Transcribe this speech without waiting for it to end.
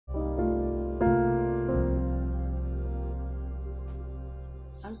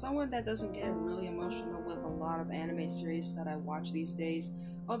I'm someone that doesn't get really emotional with a lot of anime series that I watch these days,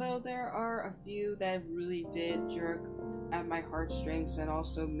 although there are a few that really did jerk at my heartstrings and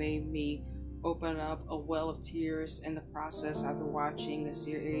also made me open up a well of tears in the process after watching the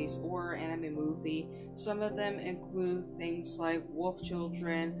series or anime movie. Some of them include things like Wolf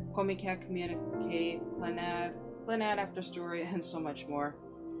Children, Komi Can't Communicate, Clannad After Story, and so much more.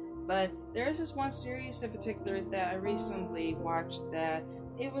 But there is this one series in particular that I recently watched that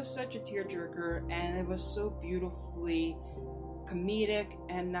it was such a tearjerker and it was so beautifully comedic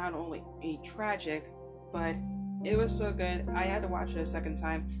and not only tragic, but it was so good. I had to watch it a second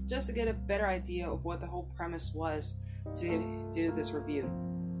time just to get a better idea of what the whole premise was to do this review.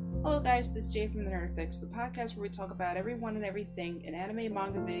 Hello guys, this is Jay from the Nerd Fix, the podcast where we talk about everyone and everything in anime,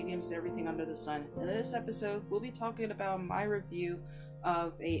 manga, video games, and everything under the sun. In this episode, we'll be talking about my review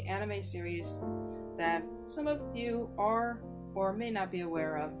of a anime series that some of you are or may not be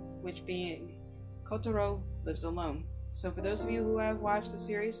aware of, which being Kotaro Lives Alone. So for those of you who have watched the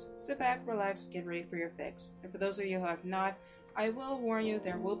series, sit back, relax, get ready for your fix. And for those of you who have not, I will warn you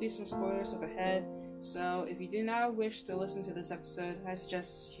there will be some spoilers up ahead, so if you do not wish to listen to this episode, I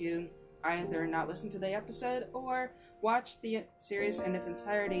suggest you either not listen to the episode or watch the series in its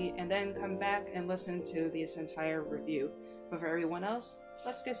entirety and then come back and listen to this entire review. But for everyone else,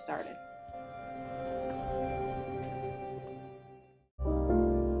 let's get started.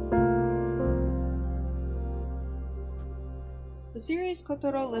 The series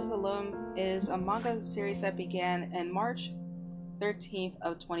Kotaro Lives Alone is a manga series that began in March 13th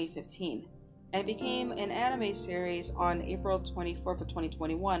of 2015 and became an anime series on April 24th of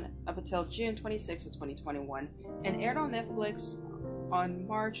 2021 up until June 26th of 2021 and aired on Netflix on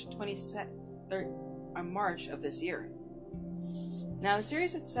March of this year. Now, the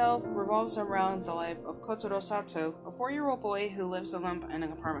series itself revolves around the life of Kotaro Sato, a 4-year-old boy who lives alone in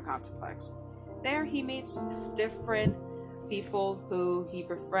an apartment complex. There, he meets different people who he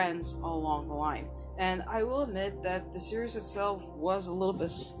befriends along the line. And I will admit that the series itself was a little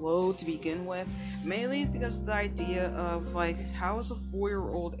bit slow to begin with, mainly because of the idea of, like, how is a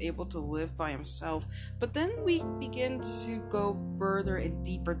 4-year-old able to live by himself? But then we begin to go further and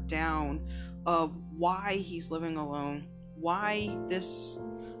deeper down of why he's living alone, why this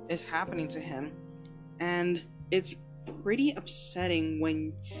is happening to him. And it's pretty upsetting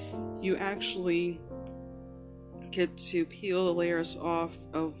when you actually get to peel the layers off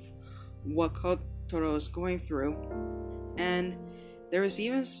of what Kotaro is going through. And there is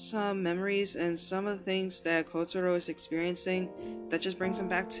even some memories and some of the things that Kotaro is experiencing that just brings him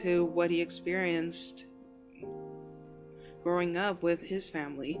back to what he experienced growing up with his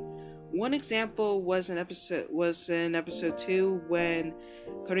family. One example was in episode 2 when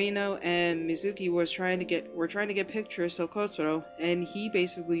Korino and Mizuki were trying to get pictures of Kotaro, and he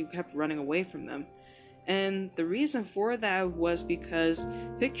basically kept running away from them. And the reason for that was because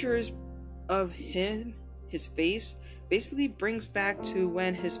pictures of him, his face, basically brings back to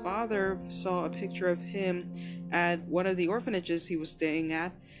when his father saw a picture of him at one of the orphanages he was staying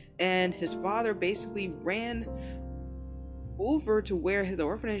at, and his father basically ran over to where the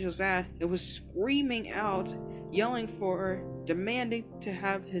orphanage was at and was screaming out, demanding to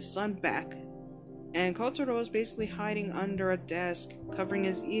have his son back. And Kotaro was basically hiding under a desk, covering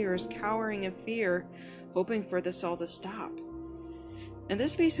his ears, cowering in fear, hoping for this all to stop. And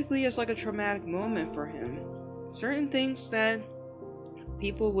this basically is like a traumatic moment for him. Certain things that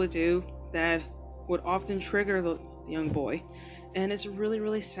people would do that would often trigger the young boy, and it's really,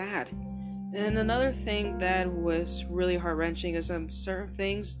 really sad. And another thing that was really heart-wrenching is certain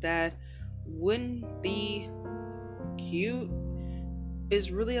things that wouldn't be cute is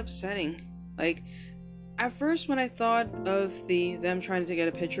really upsetting. Like, at first when I thought of them trying to get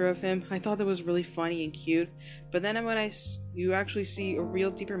a picture of him, I thought that was really funny and cute. But then when you actually see a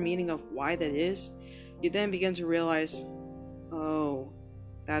real deeper meaning of why that is, you then begin to realize, oh,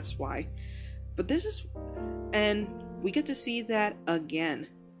 that's why. And we get to see that again.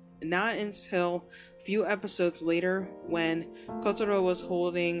 Not until a few episodes later when Kotaro was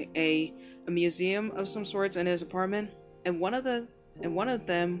holding a museum of some sorts in his apartment, and one of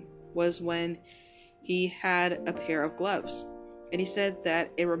them was when he had a pair of gloves, and he said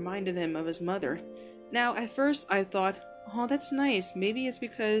that it reminded him of his mother. Now, at first I thought, oh, that's nice, maybe it's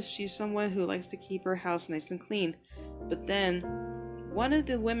because she's someone who likes to keep her house nice and clean. But then, one of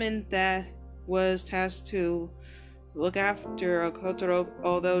the women that was tasked to look after Kotaro,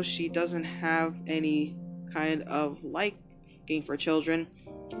 although she doesn't have any kind of liking for children,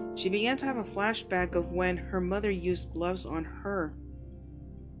 she began to have a flashback of when her mother used gloves on her.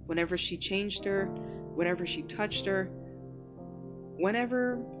 Whenever she changed her, whenever she touched her,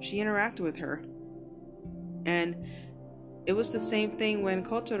 whenever she interacted with her. And it was the same thing when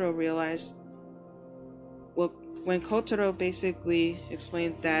Kotaro realized, well, when Kotaro basically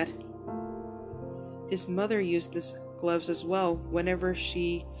explained that his mother used these gloves as well. Whenever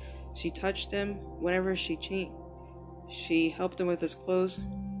she touched him, whenever she helped him with his clothes,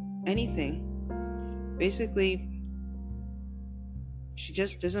 anything. Basically, she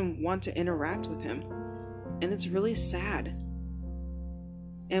just doesn't want to interact with him. And it's really sad.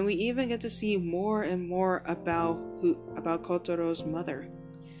 And we even get to see more and more about Kotaro's mother.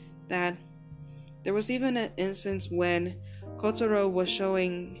 That there was even an instance when Kotaro was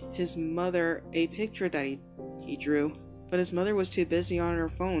showing his mother a picture that he drew, but his mother was too busy on her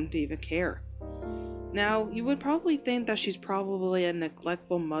phone to even care. Now, you would probably think that she's probably a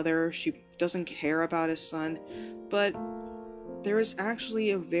neglectful mother, she doesn't care about his son, but there is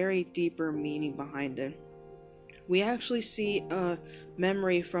actually a very deeper meaning behind it. We actually see a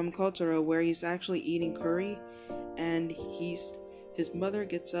memory from Kotaro where he's actually eating curry, and his mother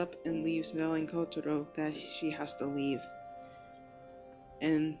gets up and leaves, telling Kotaro that she has to leave,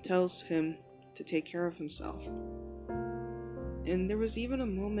 and tells him to take care of himself. And there was even a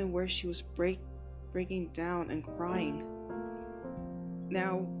moment where she was breaking down and crying.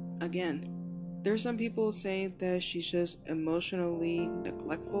 Now, again, there's some people saying that she's just emotionally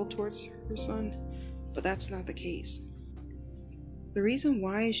neglectful towards her son, but that's not the case. The reason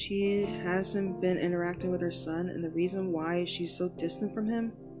why she hasn't been interacting with her son, and the reason why she's so distant from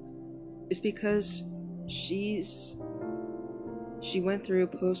him, is because she went through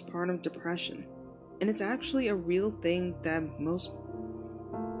postpartum depression. And it's actually a real thing that most,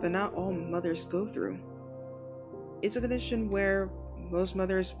 but not all, mothers go through. It's a condition where most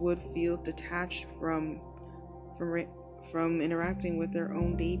mothers would feel detached from interacting with their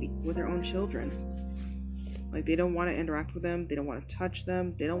own children. Like, they don't want to interact with them, they don't want to touch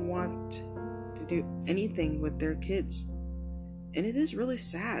them, they don't want to do anything with their kids. And it is really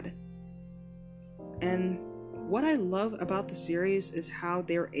sad. And what I love about the series is how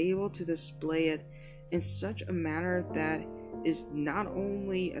they're able to display it in such a manner that is not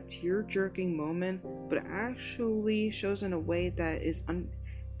only a tear-jerking moment, but actually shows in a way that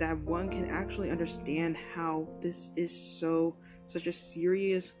that one can actually understand how this is such a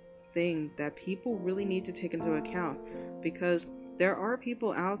serious thing that people really need to take into account. Because there are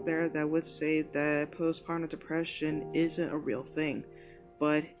people out there that would say that postpartum depression isn't a real thing,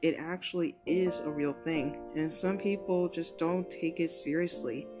 but it actually is a real thing, and some people just don't take it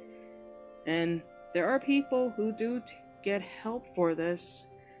seriously. And there are people who do get help for this,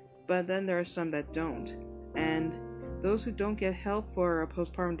 but then there are some that don't. And those who don't get help for a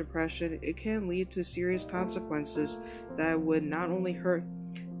postpartum depression, it can lead to serious consequences that would not only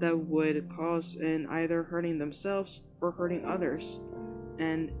that would cause in either hurting themselves or hurting others.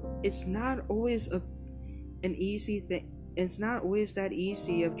 And it's not always an easy thing. It's not always that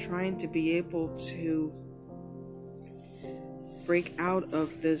easy of trying to be able to break out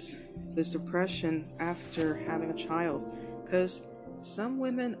of this depression after having a child, because some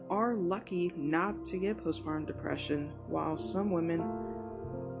women are lucky not to get postpartum depression, while some women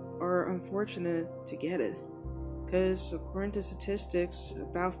are unfortunate to get it. Because according to statistics,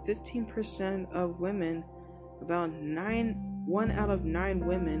 about 15% of women, about 1 out of 9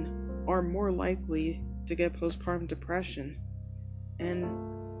 women are more likely to get postpartum depression.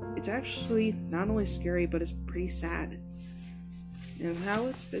 And it's actually not only scary, but it's pretty sad. And how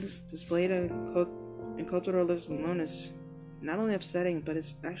it's been displayed in Kotaro Lives Alone is not only upsetting, but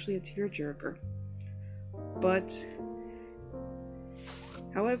it's actually a tearjerker. But,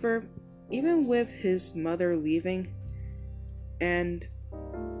 however, even with his mother leaving and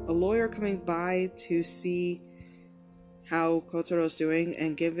a lawyer coming by to see how Kotaro's doing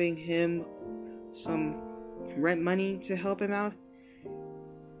and giving him some rent money to help him out,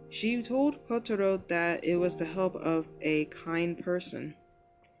 she told Kotaro that it was the help of a kind person,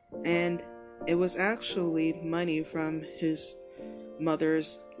 and it was actually money from his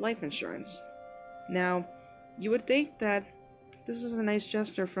mother's life insurance. Now, you would think that this is a nice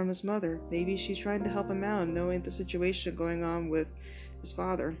gesture from his mother. Maybe she's trying to help him out, knowing the situation going on with his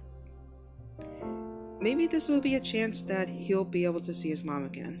father. Maybe this will be a chance that he'll be able to see his mom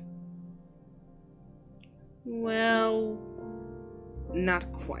again. Well,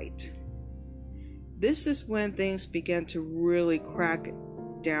 not quite. This is when things began to really crack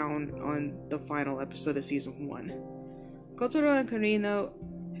down on the final episode of season 1. Kotaro and Karino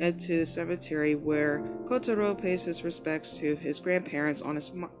head to the cemetery where Kotaro pays his respects to his grandparents on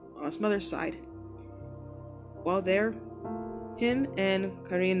his mother's side. While there, him and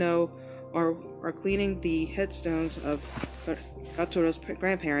Karino are cleaning the headstones of Kotaro's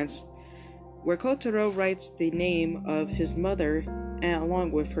grandparents, where Kotaro writes the name of his mother and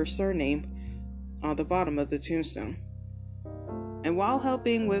along with her surname on the bottom of the tombstone. And while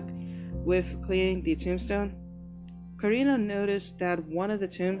helping with cleaning the tombstone, Karina noticed that one of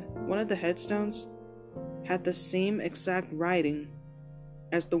the headstones had the same exact writing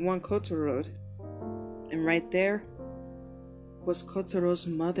as the one Kotaro wrote. And right there was Kotaro's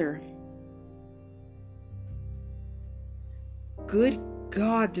mother. Good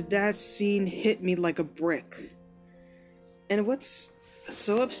God, did that scene hit me like a brick. And what's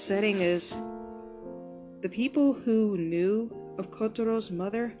so upsetting is the people who knew of Kotaro's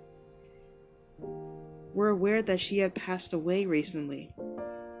mother were aware that she had passed away recently.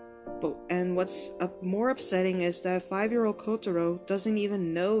 And what's more upsetting is that 5-year-old Kotaro doesn't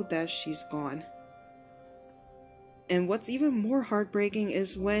even know that she's gone. And what's even more heartbreaking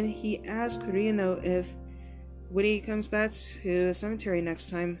is when he asked Karino if, when he comes back to the cemetery next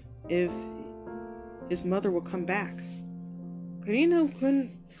time, if his mother will come back. Karino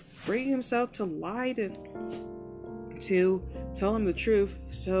couldn't bring himself to lie to tell him the truth,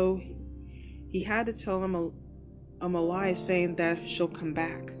 so he had to tell him a lie saying that she'll come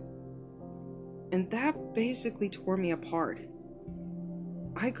back. And that basically tore me apart.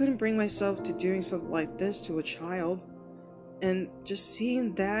 I couldn't bring myself to doing something like this to a child. And just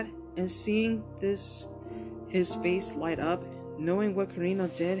seeing that and seeing his face light up, knowing what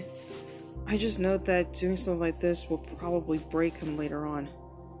Karino did, I just know that doing something like this will probably break him later on.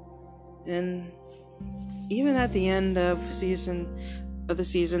 And even at the end of the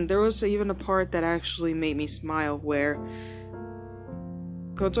season, there was even a part that actually made me smile, where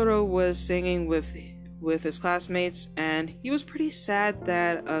Kotaro was singing with his classmates, and he was pretty sad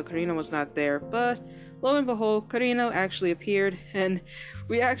that Karino was not there, but lo and behold, Karino actually appeared, and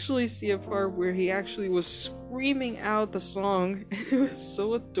we actually see a part where he actually was screaming out the song. It was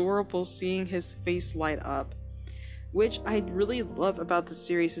so adorable seeing his face light up. Which I really love about the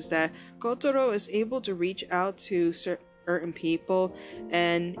series is that Kotaro is able to reach out to certain people,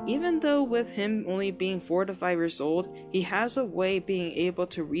 and even though with him only being 4 to 5 years old, he has a way of being able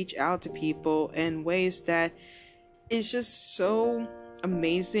to reach out to people in ways that is just so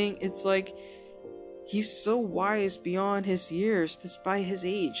amazing. It's like he's so wise beyond his years despite his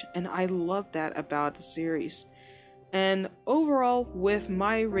age, and I love that about the series. And overall, with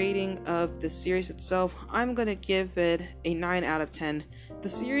my rating of the series itself, I'm gonna give it a 9 out of 10. The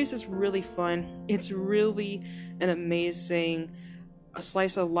series is really fun. It's really an amazing a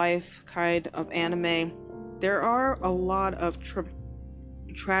slice of life kind of anime. There are a lot of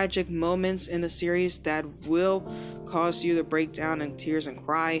tragic moments in the series that will cause you to break down in tears and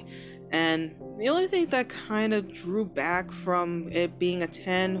cry. And the only thing that kind of drew back from it being a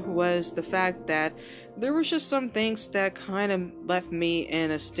 10 was the fact that there was just some things that kind of left me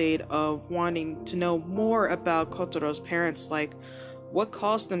in a state of wanting to know more about Kotaro's parents, like what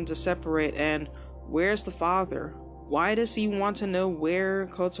caused them to separate, and where's the father? Why does he want to know where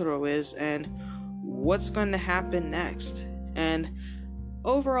Kotaro is, and what's going to happen next? And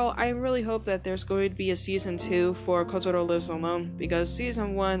overall, I really hope that there's going to be a season 2 for Kotaro Lives Alone, because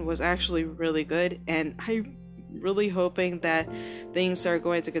season 1 was actually really good, and I'm really hoping that things are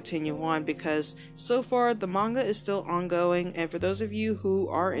going to continue on, because so far the manga is still ongoing, and for those of you who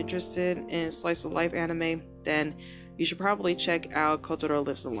are interested in slice of life anime, then you should probably check out Kotaro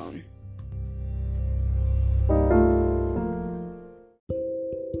Lives Alone.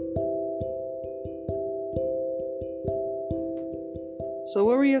 So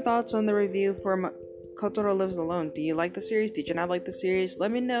what were your thoughts on the review for Kotaro Lives Alone? Do you like the series? Did you not like the series?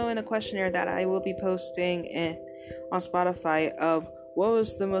 Let me know in a questionnaire that I will be posting on Spotify of what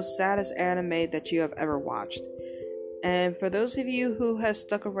was the most saddest anime that you have ever watched. And for those of you who has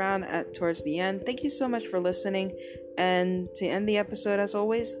stuck around towards the end, thank you so much for listening. And to end the episode, as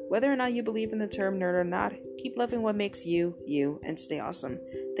always, whether or not you believe in the term nerd or not, keep loving what makes you, you, and stay awesome.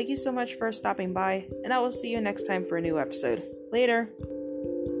 Thank you so much for stopping by, and I will see you next time for a new episode. Later!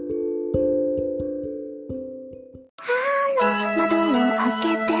 窓を開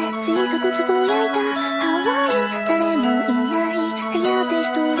けて小さくつぶやいた